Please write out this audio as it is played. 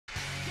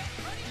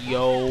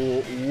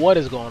Yo, what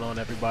is going on,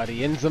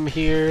 everybody? Inzem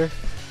here,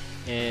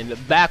 and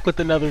back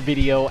with another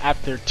video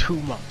after 2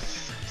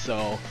 months.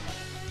 So,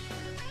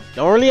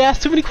 don't really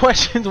ask too many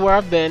questions where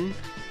I've been,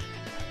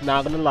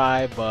 not gonna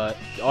lie, but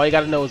all you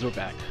gotta know is we're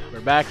back.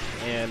 We're back,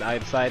 and I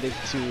decided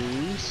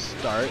to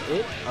start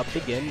it up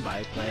again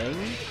by playing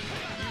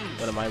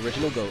one of my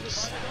original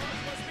goats.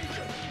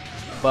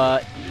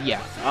 But,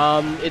 yeah,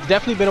 it's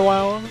definitely been a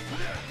while.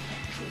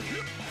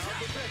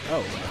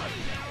 Oh,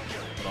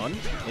 hold on.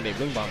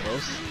 Enabling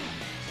bombos.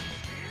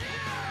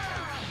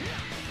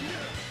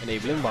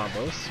 Enabling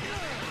bombos.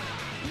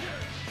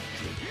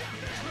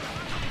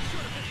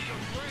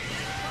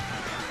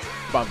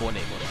 Bombo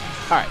enabled.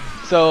 Alright,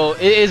 so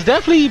it's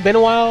definitely been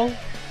a while.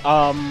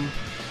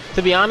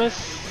 To be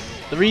honest,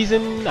 the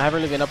reason I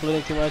haven't really been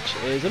uploading too much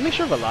is a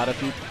mixture of a lot of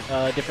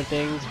different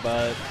things,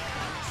 but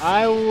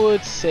I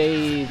would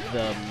say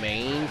the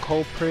main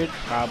culprit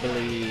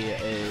probably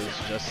is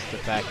just the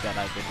fact that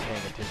I've been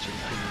paying attention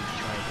to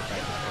trying to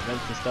practice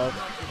events and stuff,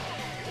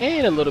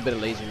 and a little bit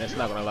of laziness,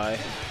 not gonna lie.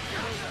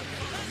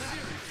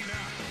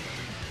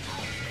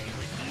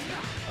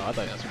 Oh, I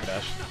thought that was super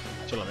dash.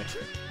 Chill on me.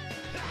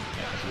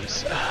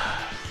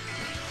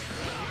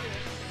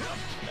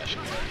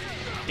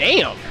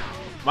 Yeah, damn!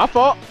 My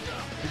fault!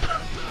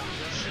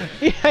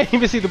 I didn't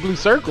even see the blue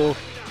circle.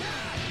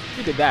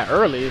 He did that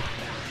early.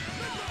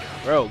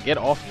 Bro, get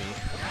off me.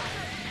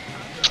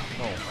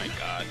 Oh my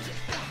god.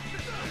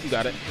 You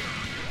got it.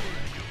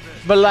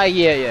 But like,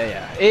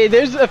 yeah.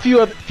 There's a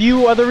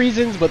few other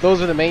reasons, but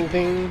those are the main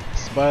things.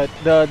 But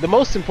the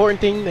most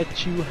important thing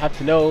that you have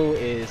to know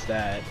is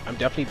that I'm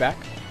definitely back.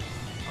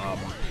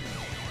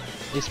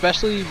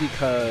 Especially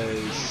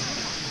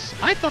because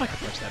I thought I could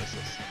press that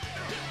assist.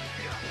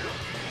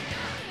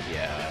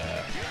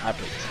 Yeah, I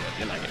played this one.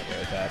 You're not getting away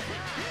with that.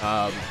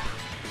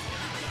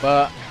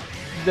 But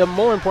the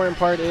more important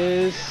part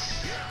is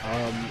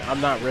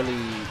I'm not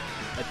really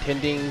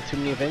attending too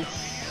many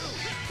events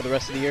for the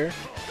rest of the year.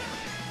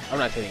 I'm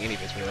not attending any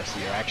events for the rest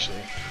of the year,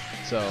 actually.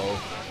 So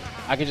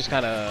I can just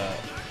kind of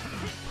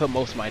put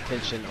most of my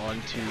attention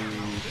onto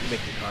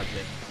making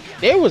content.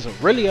 There was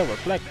really a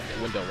reflect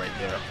window right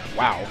there.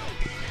 Wow.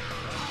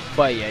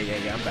 But yeah,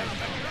 I'm back.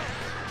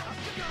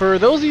 For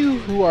those of you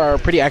who are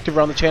pretty active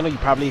around the channel, you've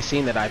probably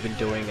seen that I've been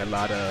doing a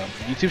lot of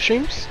YouTube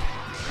streams.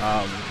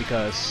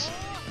 Because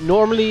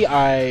normally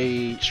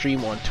I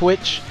stream on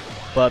Twitch,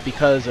 but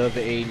because of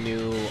a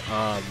new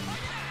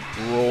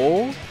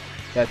rule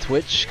that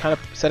Twitch kind of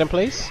set in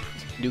place,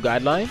 new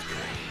guideline,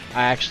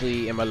 I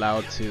actually am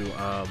allowed to,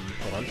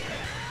 hold on.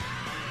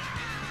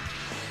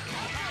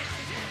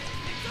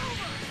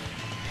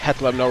 Had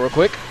to let them know real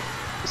quick.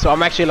 So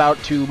I'm actually allowed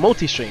to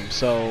multi-stream.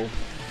 So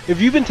if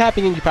you've been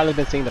tapping in, you've probably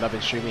been seeing that I've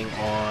been streaming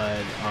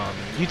on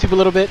YouTube a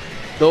little bit.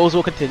 Those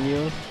will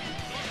continue.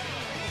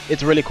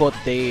 It's really cool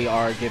that they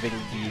are giving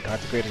the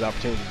content creators the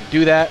opportunity to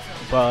do that,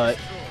 but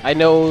I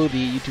know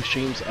the YouTube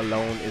streams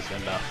alone is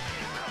enough.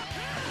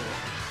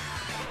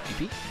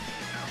 TP?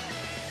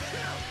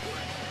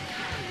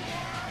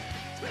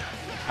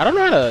 I don't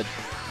know how to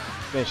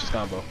finish this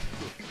combo.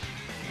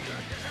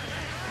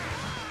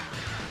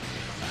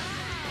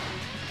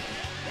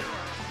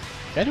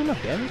 Did I do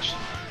enough damage?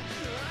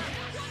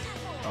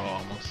 Oh,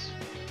 almost.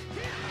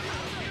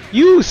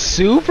 You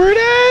super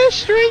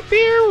dashed right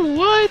there?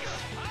 What?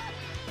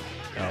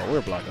 Oh,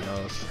 we're blocking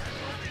those.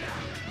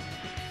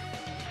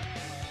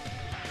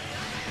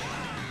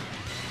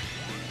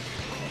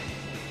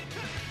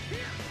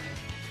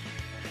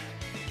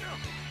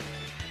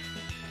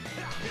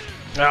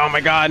 Oh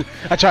my god!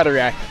 I tried to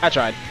react. I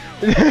tried.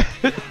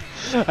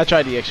 I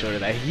tried the extra to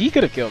that. He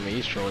could have killed me.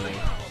 He's trolling.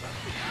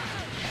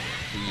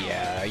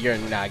 Yeah, you're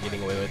not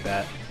getting away with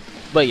that.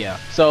 But yeah,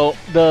 so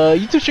the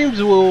YouTube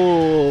streams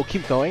will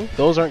keep going.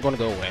 Those aren't going to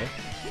go away.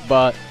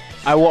 But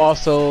I will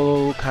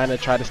also kind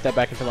of try to step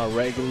back into my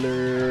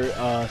regular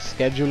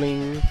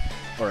scheduling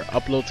or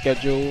upload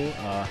schedule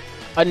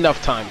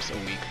enough times a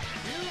week.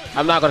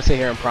 I'm not going to sit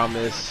here and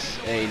promise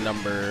a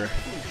number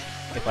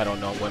if I don't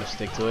know I'm going to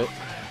stick to it.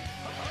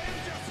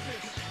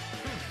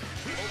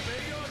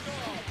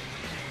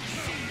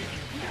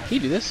 Can you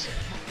do this?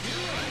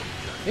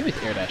 Maybe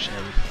it's air dash in.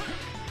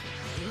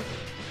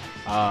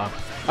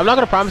 I'm not going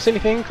to promise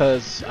anything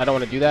because I don't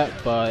want to do that,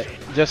 but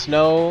just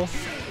know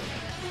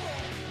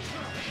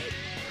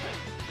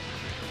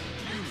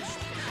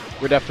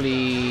we're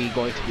definitely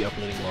going to be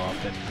uploading more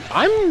often.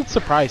 I'm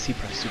surprised he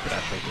pressed super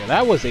dash right there.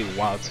 That was a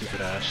wild super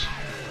dash.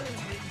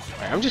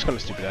 Alright, I'm just going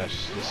to super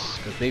dash just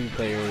because baby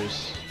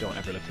players don't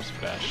ever look for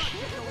super dash.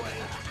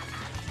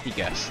 He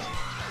guessed.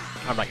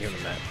 I'm not giving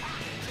him that.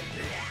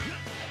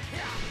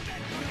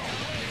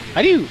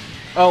 How do you...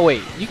 Oh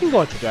wait, you can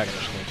go into Dragon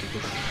Rush too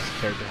because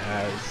this character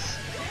has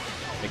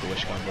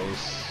Make-A-Wish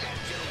combos.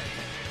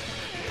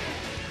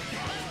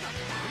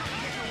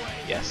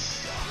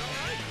 Yes.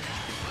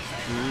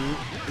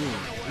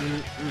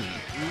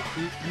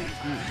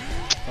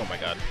 Oh my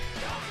god.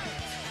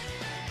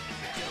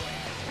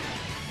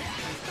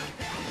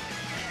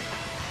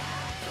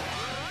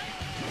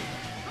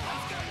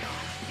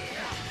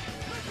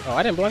 Oh,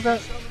 I didn't block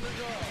that?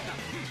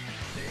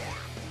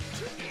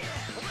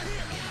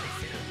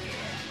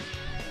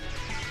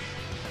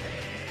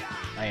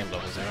 I am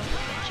level 0.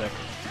 Check.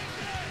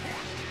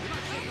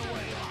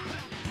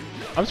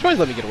 I'm surprised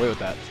let me get away with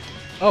that.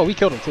 Oh, we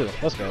killed him too.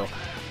 Let's go.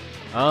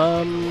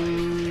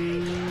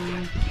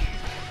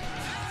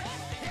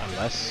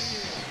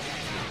 Unless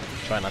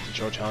try not to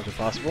throw challenge if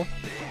possible.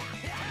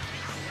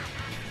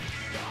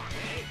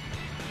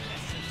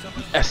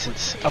 The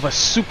essence of a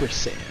Super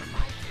Saiyan.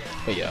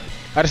 But yeah,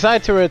 I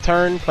decided to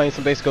return playing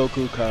some base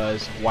Goku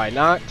because why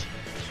not?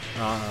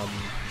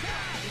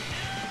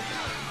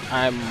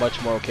 I'm much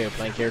more okay with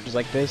playing characters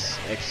like this,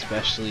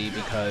 especially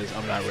because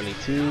I'm not really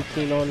too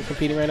keen on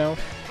competing right now.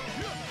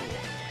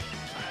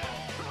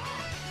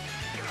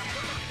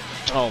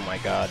 Oh my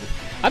god.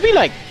 I'd be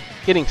like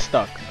getting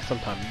stuck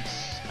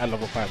sometimes at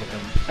level 5 with him.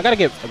 I gotta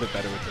get a bit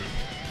better with him.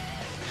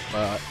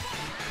 But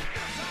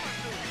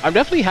I'm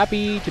definitely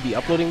happy to be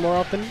uploading more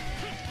often.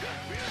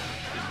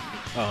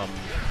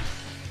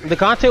 The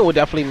content will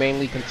definitely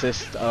mainly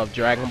consist of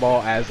Dragon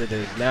Ball as it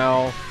is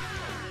now.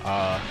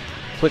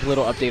 Quick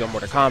little update on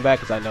Mortal Kombat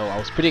because I know I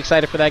was pretty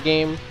excited for that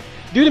game.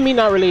 Due to me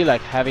not really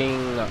like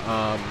having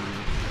that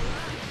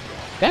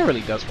really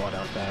does fall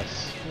down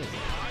fast.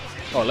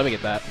 Oh, let me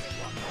get that.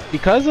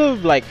 Because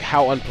of like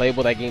how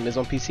unplayable that game is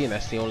on PC, and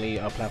that's the only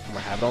platform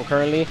I have it on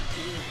currently,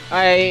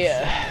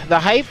 the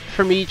hype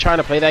for me trying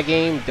to play that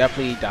game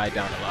definitely died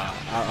down a lot.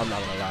 I'm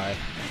not gonna lie.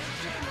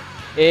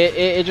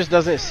 It just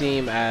doesn't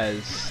seem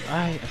as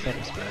I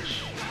said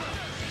smash.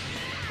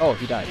 Oh,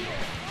 he died.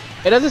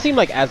 It doesn't seem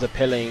like as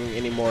appealing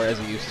anymore as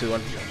it used to,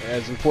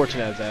 as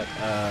unfortunate as that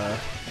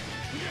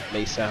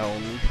may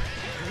sound.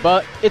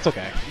 But it's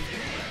okay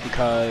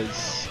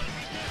because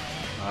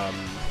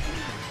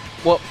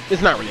well,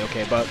 it's not really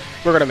okay, but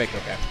we're gonna make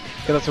it okay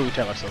because that's what we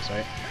tell ourselves,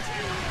 right?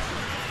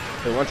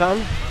 Wait, one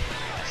time.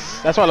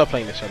 That's why I love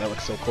playing this show. That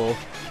looks so cool.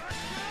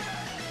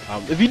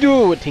 If you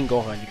do it with Team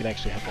Gohan, you can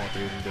actually have all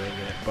three of them doing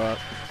it. But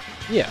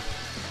yeah,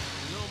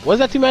 was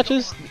that 2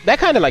 matches? That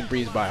kind of like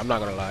breezed by. I'm not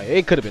gonna lie.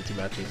 It could have been 2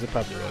 matches. It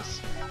probably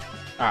was.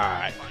 All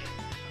right.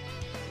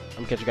 I'm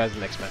gonna catch you guys in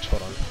the next match.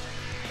 Hold on. All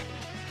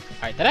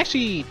right, that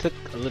actually took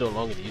a little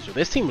longer than usual.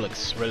 This team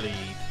looks really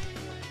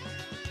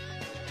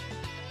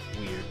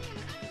weird.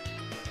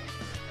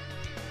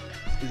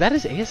 Is that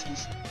his A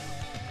assist?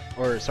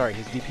 Or sorry,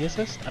 his DP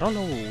assist? I don't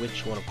know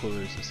which one of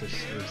Cooler's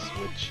assists is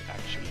which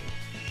actually.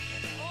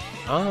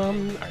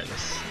 Alright,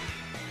 let's.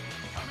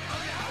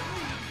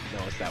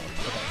 No, it's that one.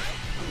 Okay.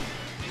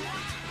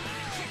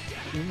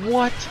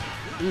 What?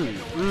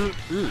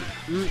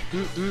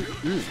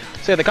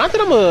 So yeah, the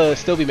content I'm gonna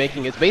still be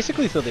making is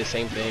basically still the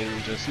same thing,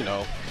 just you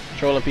know,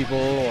 trolling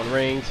people on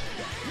rings.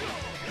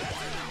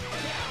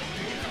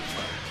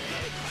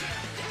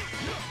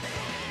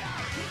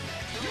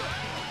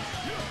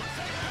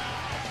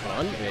 Hold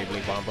on,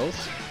 enabling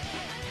bombos.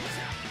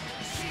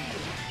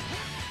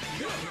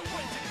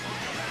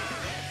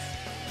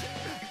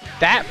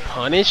 That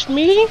punished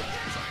me?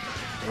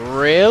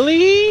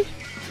 Really?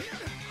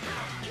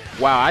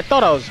 Wow, I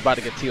thought I was about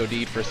to get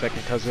TOD'd for a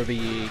second because of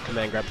the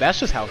command grab. That's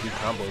just how he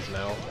combos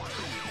now.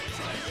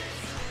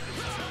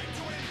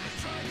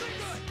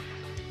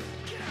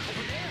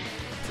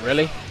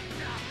 Really?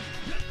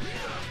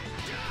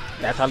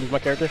 That's how I lose my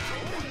character?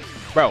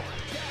 Bro.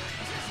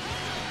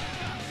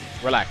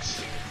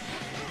 Relax.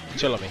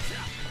 Chill on me.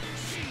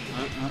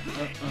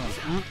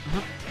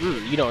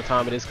 You know what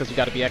time it is because we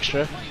gotta be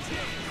extra.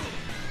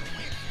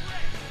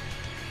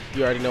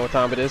 You already know what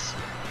time it is.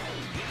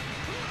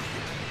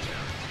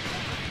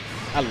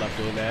 I love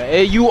doing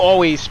that. You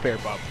always spare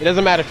bump. It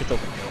doesn't matter if it's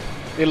overkill.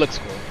 It looks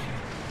cool.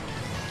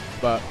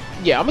 But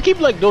yeah, I'm gonna keep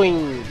like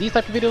doing these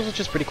type of videos, which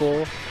is pretty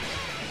cool.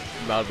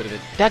 About a bit of it.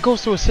 That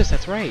goes to assist.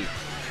 That's right.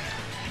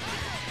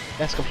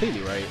 That's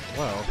completely right.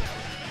 Wow.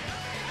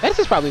 That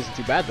assist probably isn't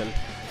too bad then.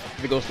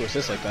 If it goes to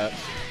assist like that.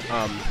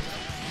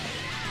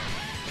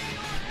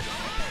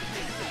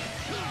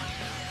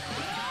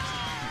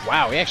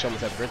 Wow, he actually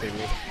almost had a birthday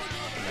with me.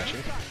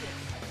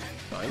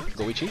 Fine,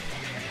 Goichi.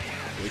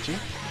 Goichi.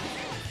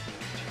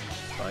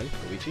 Fine,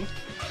 Goichi.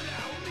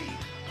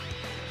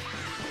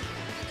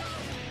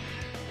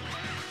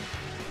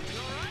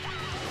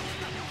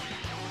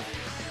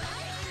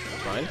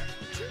 Fine.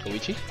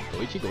 Goichi.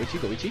 Goichi, Goichi,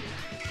 Goichi.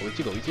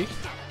 Goichi, Goichi.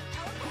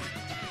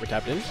 We're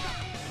tapped in.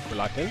 We're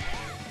locked in.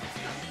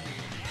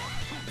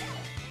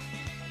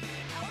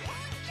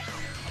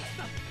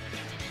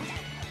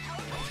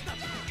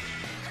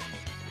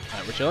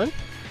 Alright, we're chilling.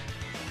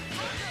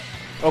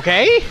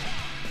 Okay?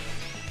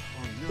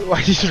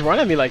 Why'd you just run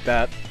at me like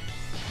that?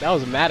 That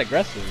was mad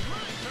aggressive.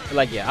 But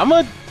like, yeah, I'm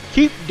gonna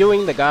keep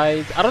doing the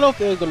guides. I don't know if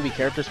they're gonna be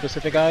character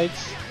specific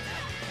guides.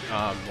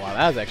 Wow,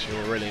 that was actually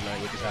really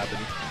annoying what just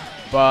happened.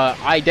 But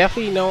I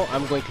definitely know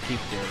I'm going to keep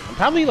doing. I'm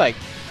probably like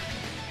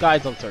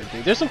guides on certain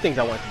things. There's some things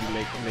I want to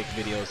make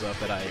videos of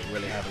that I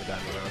really haven't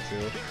gotten around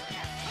to.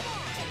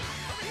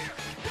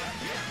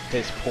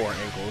 His poor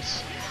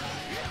ankles.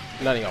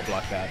 None of y'all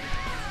block that.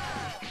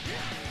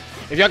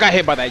 If y'all got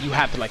hit by that, you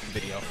have to like the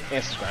video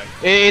and subscribe.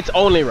 It's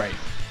only right.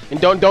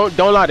 And don't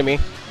lie to me,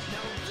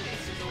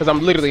 because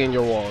I'm literally in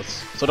your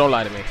walls. So don't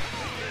lie to me.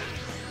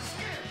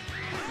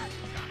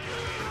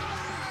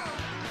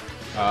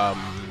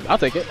 I'll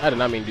take it. I did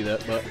not mean to do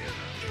that, but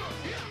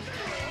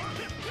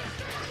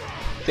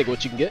take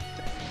what you can get.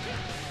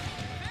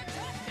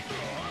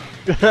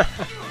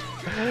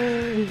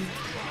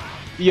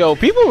 Yo,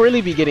 people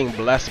really be getting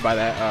blessed by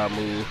that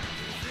move.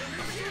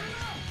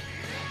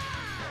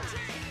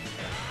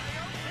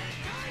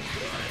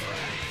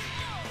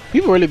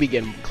 People really be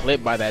getting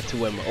clipped by that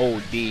 2M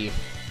OD.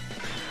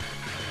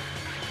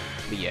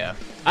 But yeah,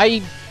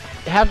 I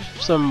have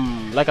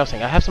some, like I was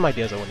saying, I have some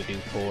ideas I want to do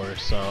for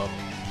some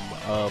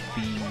of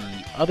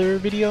the other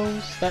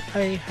videos that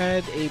I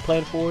had a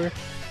plan for.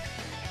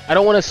 I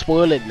don't want to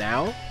spoil it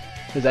now,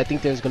 because I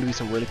think there's going to be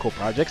some really cool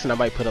projects, and I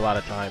might put a lot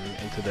of time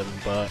into them,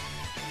 but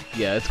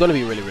yeah, it's going to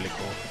be really, really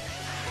cool.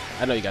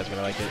 I know you guys are going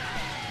to like it.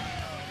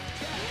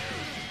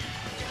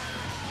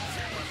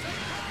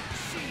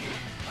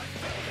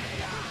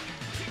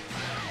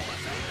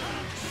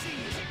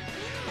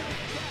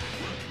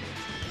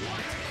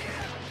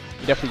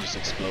 He definitely just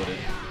exploded.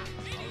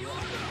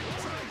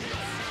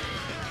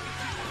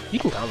 You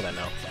can combo that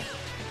now.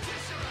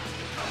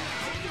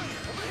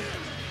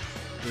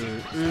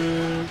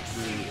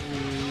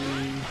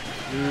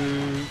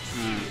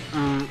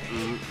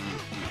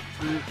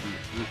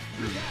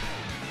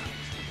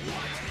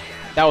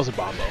 That was a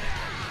bombo.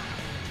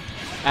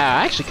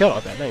 I actually killed all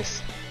that.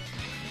 Nice.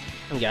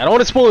 Yeah, I don't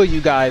want to spoil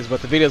you guys,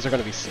 but the videos are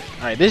going to be sick.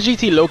 Alright, this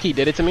GT low-key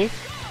did it to me.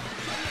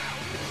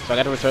 So I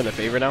got to return the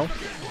favor now.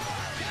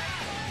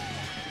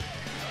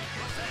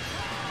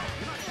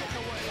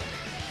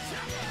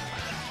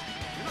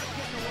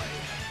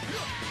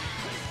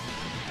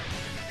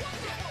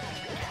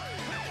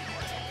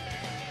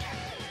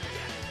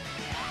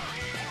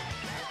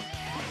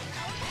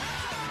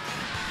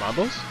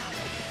 Combos?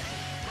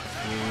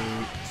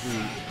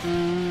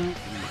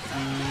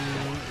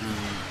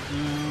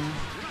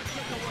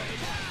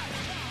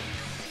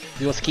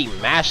 He wants to keep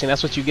mashing,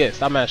 that's what you get.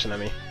 Stop mashing at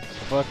me.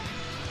 What the fuck?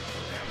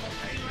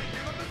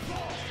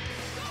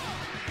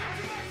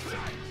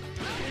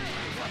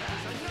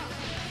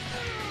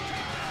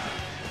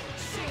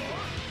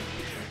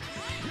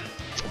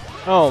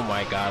 Oh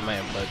my god, my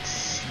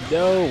inputs.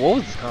 No, what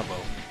was this combo?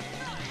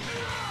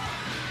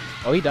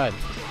 Oh, he died.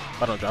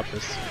 If I don't drop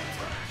this.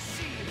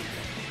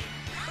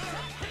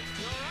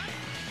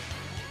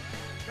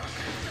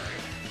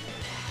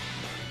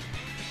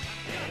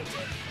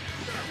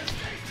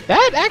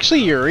 That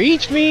actually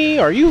reached me?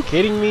 Are you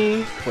kidding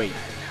me? Wait.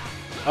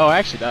 Oh, I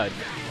actually died.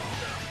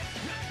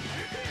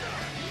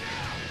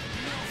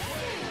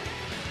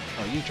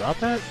 Oh, you dropped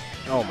that?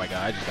 Oh my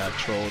god, I just got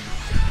trolled.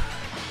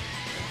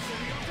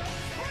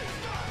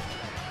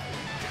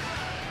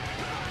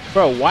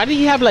 Bro, why did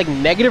he have like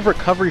negative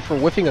recovery for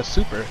whiffing a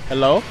super?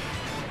 Hello?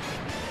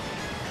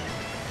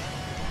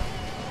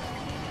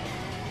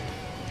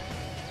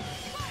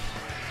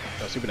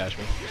 Oh, super dash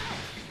me.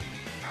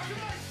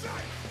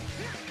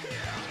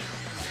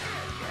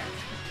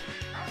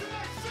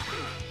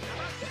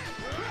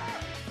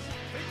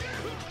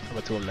 I'm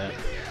gonna 2-him that.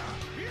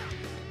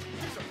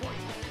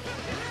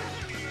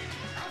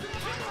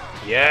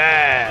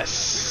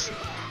 Yes!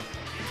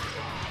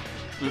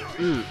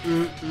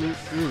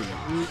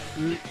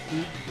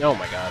 Oh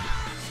my god.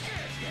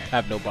 I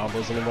have no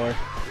bombos anymore.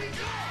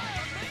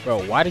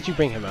 Bro, why did you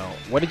bring him out?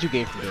 What did you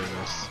gain from doing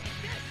this?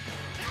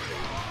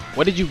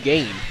 What did you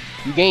gain?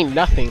 You gained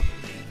nothing.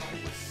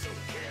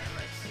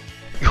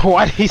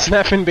 Why did he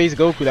snap in base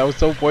Goku? That was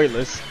so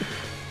pointless.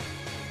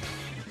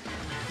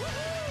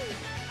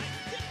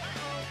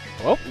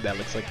 Well, that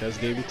looks like that's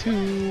game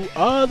 2.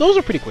 Those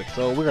are pretty quick,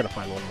 so we're gonna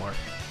find one more.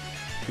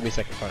 Give me a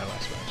second to find our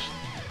last match.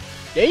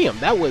 Damn,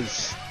 that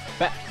was...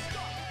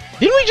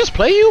 Didn't we just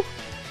play you?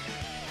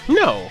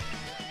 No.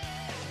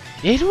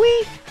 Did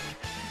we?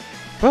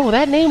 Bro,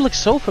 that name looks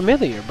so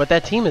familiar, but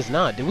that team is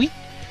not. Did we?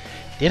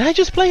 Did I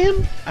just play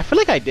him? I feel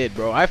like I did,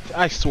 bro.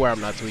 I swear I'm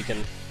not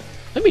tweaking.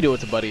 Let me do it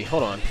to Buddy.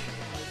 Hold on.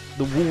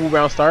 The woo-woo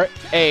round start.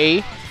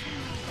 A.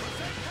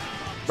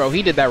 Bro,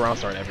 he did that round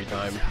start every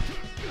time.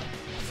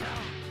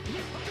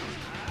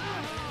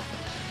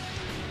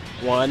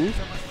 1.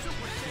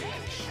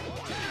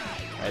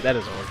 Alright, that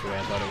doesn't work the way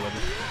I thought it would.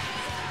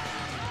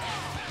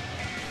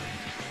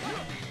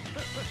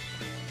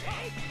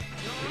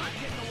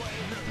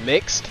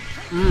 Mixed.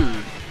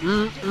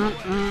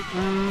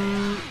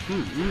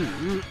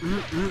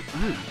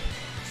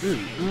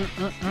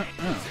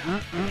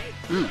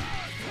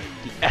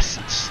 The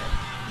essence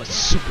of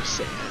Super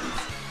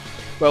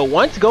Saiyan. Bro,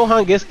 once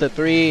Gohan gets to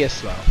 3, it's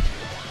slow.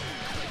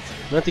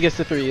 Once he gets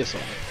to 3, it's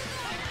slow.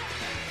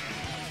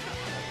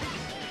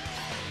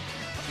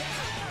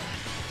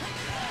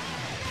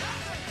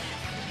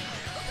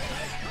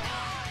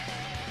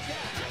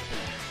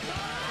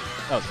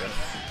 That was good.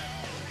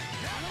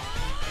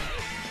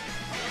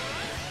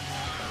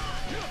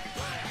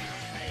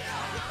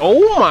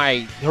 Oh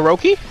my,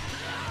 Hiroki?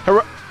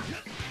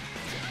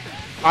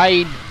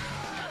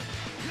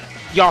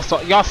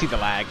 Y'all see the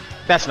lag.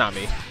 That's not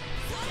me.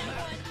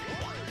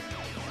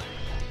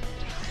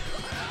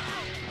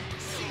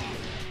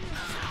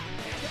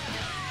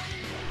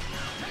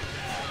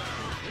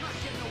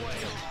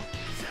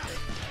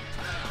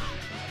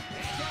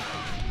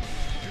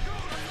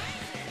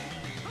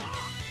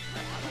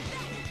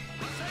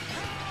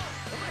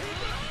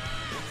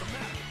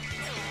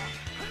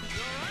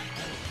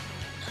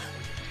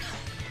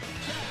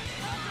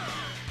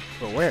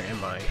 Bro, where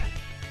am I?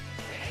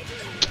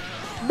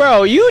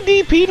 Bro, you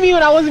DP'd me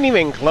when I wasn't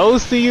even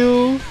close to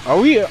you.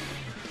 Are you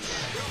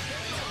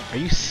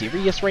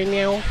serious right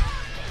now?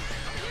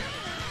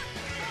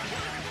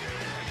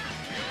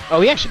 Oh,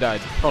 he actually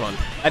died. Hold on.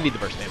 I need the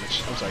burst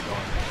damage. I'm sorry, go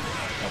on.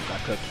 I got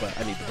cooked, but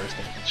I need the burst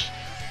damage.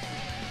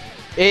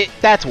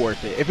 That's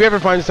worth it. If you ever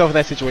find yourself in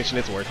that situation,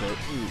 it's worth it.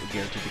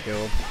 Guaranteed to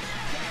kill.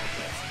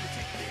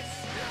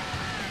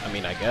 I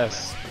mean, I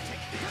guess.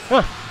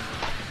 Huh.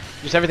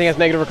 Just everything has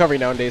negative recovery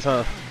nowadays,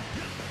 huh?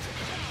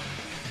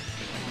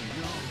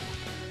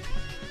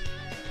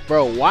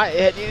 Bro,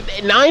 why?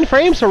 9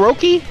 frames,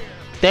 Hiroki?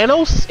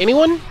 Thanos?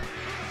 Anyone?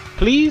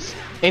 Please?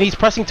 And he's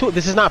pressing 2.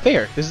 This is not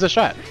fair. This is a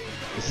strat.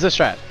 This is a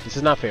strat. This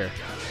is not fair.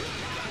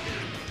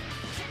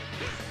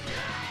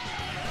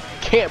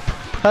 Can't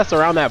press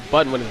around that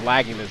button when it's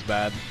lagging this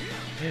bad.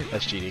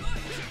 That's cheating.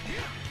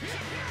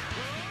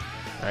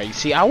 Alright, you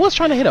see, I was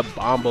trying to hit a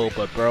bombo,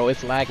 but bro,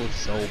 it's lagging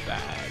so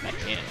bad. I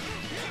can't.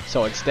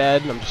 So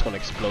instead, I'm just gonna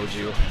explode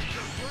you.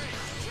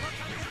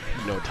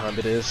 You know what time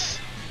it is.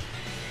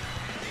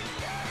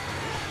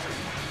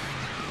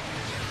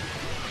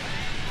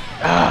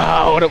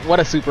 Ah, what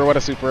a super, what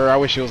a super. I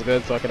wish it was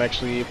good so I could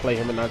actually play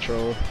him in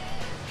Nitro.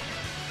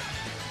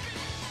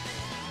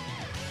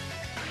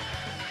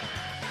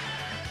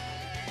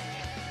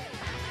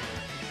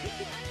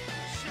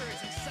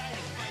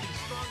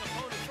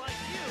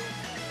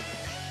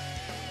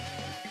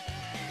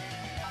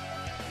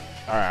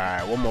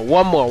 Alright,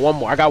 one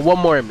more. I got one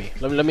more in me.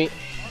 Let me.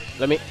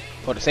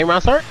 Oh, the same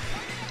round start?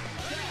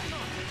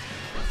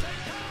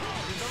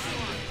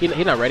 He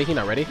not ready.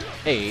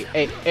 Hey.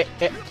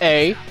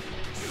 Hey.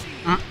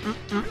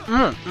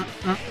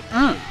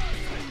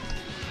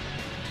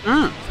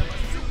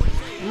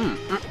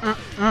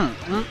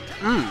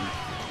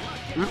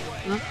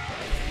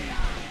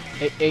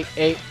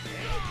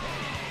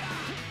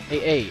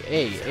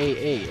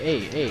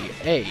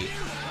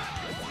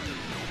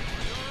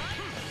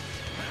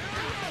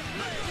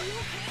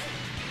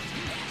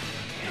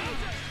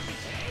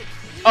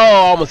 Oh,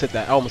 I almost hit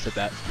that. Y'all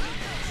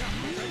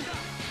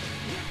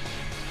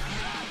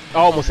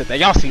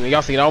seen it.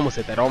 I almost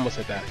hit that.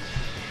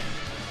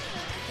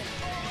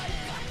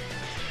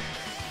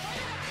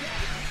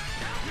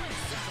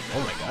 Oh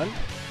my god.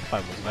 I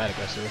was mad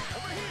aggressive.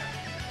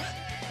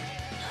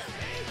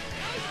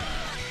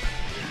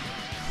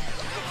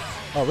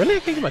 Oh, really? I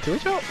can't get my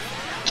 2H out?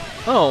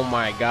 Oh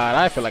my god.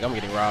 I feel like I'm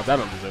getting robbed. I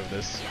don't deserve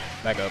this.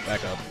 Back up.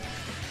 Back.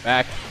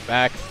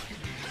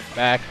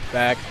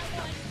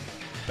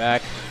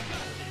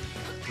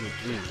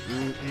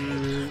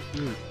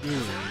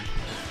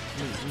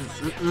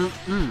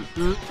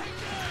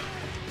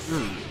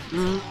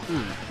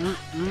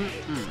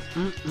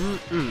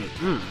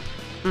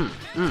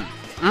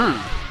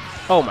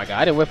 Oh my god,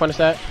 I didn't whip punish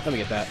that. Let me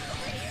get that.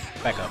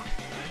 Back up.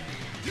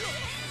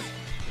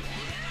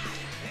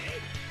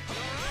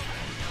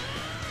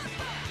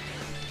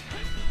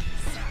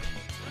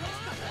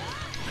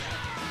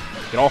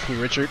 Get off me,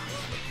 Richard.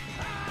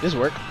 This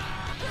work?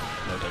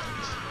 No, it doesn't.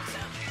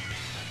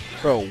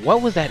 Bro,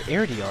 what was that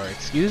air DR?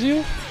 Excuse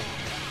you?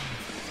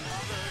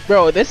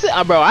 Bro, this is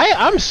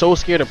I'm so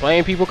scared of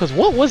playing people because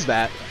what was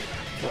that?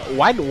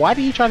 Why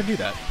do you try to do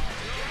that?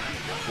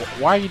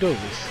 Why are you doing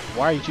this?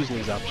 Why are you choosing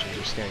these options?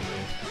 You're scaring me.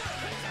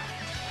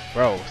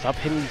 Bro, stop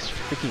hitting these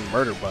freaking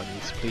murder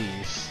buttons,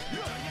 please.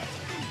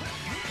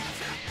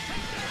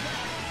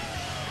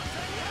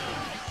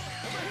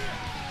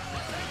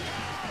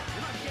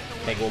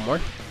 Take one more.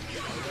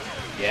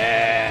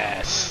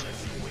 Yes.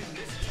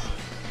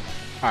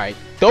 Alright,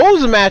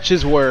 those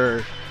matches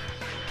were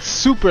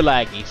super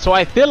laggy, so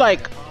I feel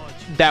like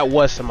that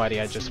was somebody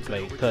I just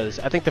played, because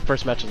I think the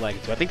first match was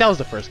laggy too. I think that was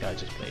the first guy I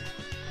just played.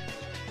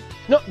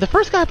 No, the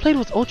first guy I played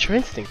was Ultra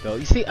Instinct though.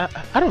 You see,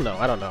 I don't know.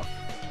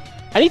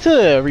 I need to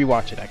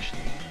rewatch it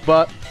actually.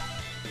 But,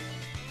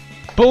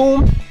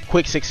 boom,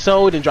 quick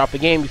 6-0, didn't drop the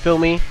game, you feel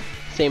me?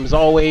 Same as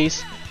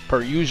always,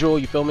 per usual,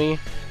 you feel me?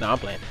 Nah, I'm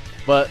playing.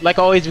 But like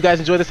always, if you guys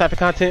enjoy this type of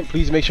content,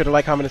 please make sure to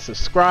like, comment, and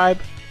subscribe.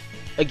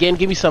 Again,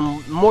 give me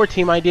some more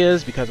team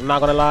ideas, because I'm not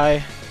gonna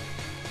lie,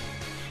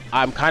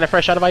 I'm kind of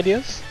fresh out of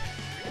ideas,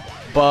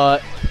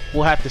 but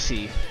we'll have to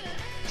see.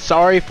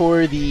 Sorry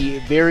for the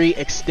very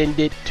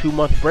extended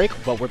 2-month break,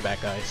 but we're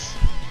back, guys.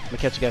 I'm gonna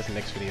catch you guys in the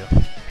next video.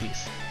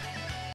 Peace.